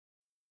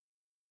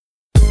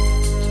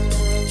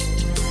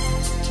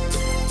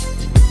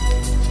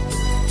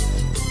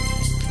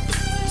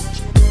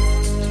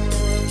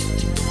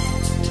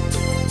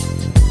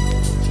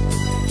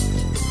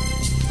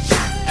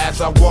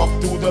As I walk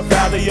through the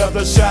valley of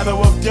the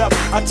shadow of death,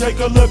 I take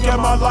a look at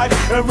my life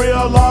and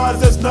realize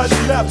there's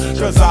nothing left.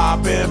 Cause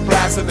I've been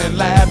blasting and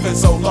laughing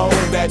so long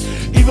that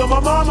even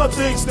my mama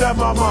thinks that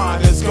my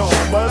mind is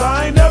gone. But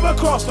I ain't never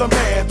crossed a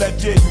man that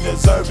didn't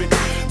deserve it.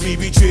 Me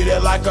be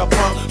treated like a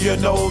punk, you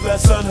know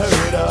that's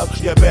unheard of.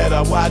 You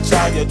better watch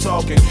how you're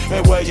talking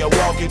and where you're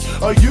walking,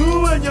 or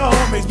you and your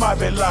homies might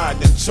be lined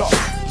in chalk.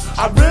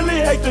 I really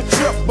hate the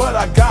trip, but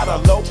I gotta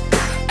low.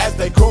 As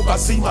they croak, I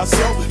see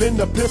myself in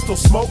the pistol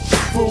smoke.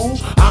 Fool,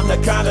 I'm the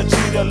kind of G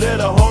the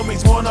little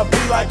homies wanna be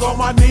like, on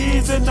my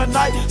knees in the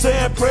night,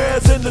 saying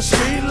prayers in the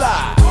street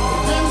light.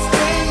 Been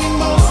spending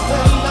most of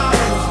their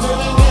lives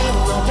living in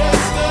the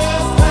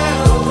gangster's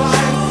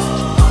paradise.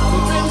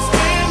 We've been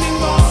spending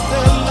most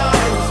of their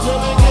lives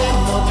living in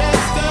the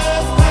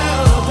gangster's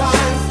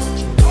paradise.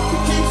 We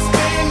keep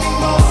spending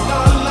most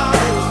of our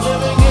lives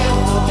living in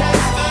the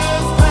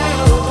gangster's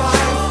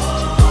paradise.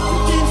 We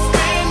keep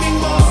spending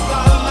most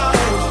of our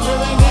lives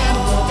living in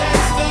the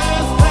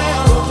gangster's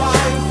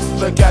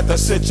paradise. Look at the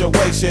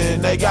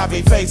situation they got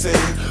me facing.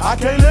 I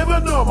can't live a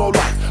normal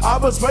life. I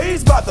was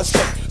raised by the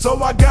state,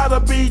 so I gotta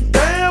be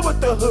down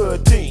with the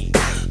hood team.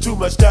 Too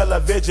much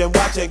television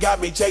watching got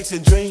me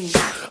chasing dreams.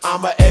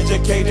 I'm an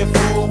educated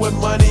fool with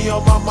money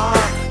on my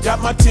mind.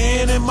 Got my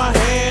tin in my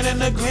hand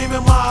and a gleam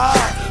in my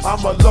eye.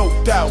 I'm a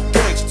loped out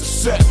gangster,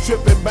 set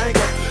tripping banker,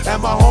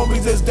 and my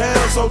homies is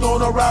down, so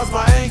don't arouse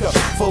my anger.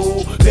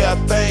 Fool,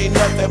 death ain't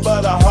nothing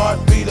but a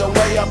heartbeat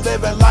away. I'm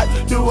living life,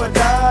 do or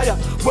die.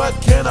 What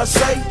can I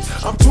say?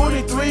 I'm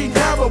 23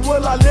 now, but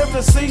will I live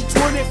to see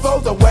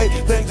 24? The way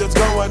things is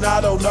going, I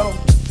don't know.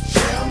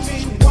 Tell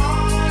me,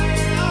 why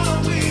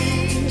are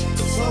we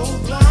so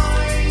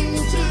blind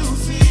to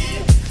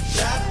see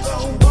that the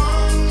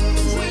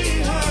ones we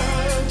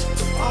hurt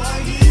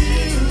are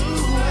you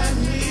and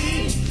me?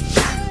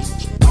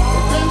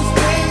 We've been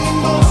spending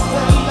most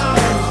of our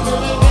lives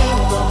living in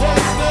the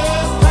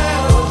gangster's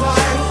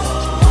paradise.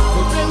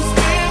 We've been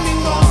spending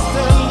most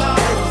of our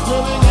lives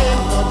living in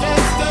the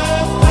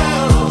gangster's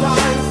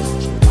paradise.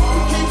 We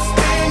keep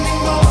spending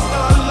most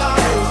of our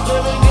lives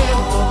living in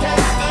the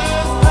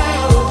gangster's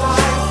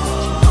paradise.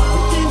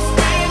 We keep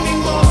spending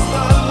most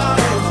of our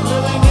lives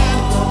living in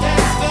the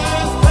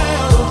gangster's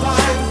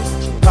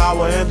paradise.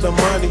 Power and the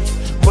money,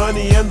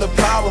 money and the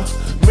power.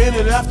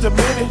 Minute after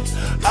minute,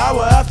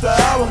 hour after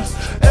hour,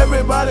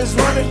 everybody's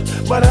running,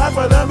 but half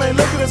of them ain't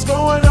looking what's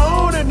going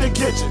on in the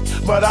kitchen.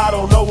 But I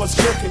don't know what's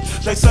cooking.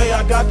 They say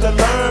I got to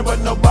learn, but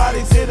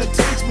nobody's here to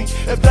teach me.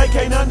 If they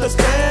can't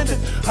understand it,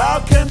 how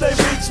can they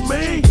reach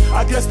me?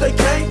 I guess they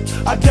can't,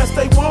 I guess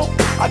they won't,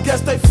 I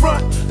guess they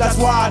front. That's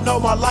why I know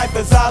my life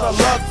is out of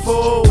luck,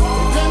 fool.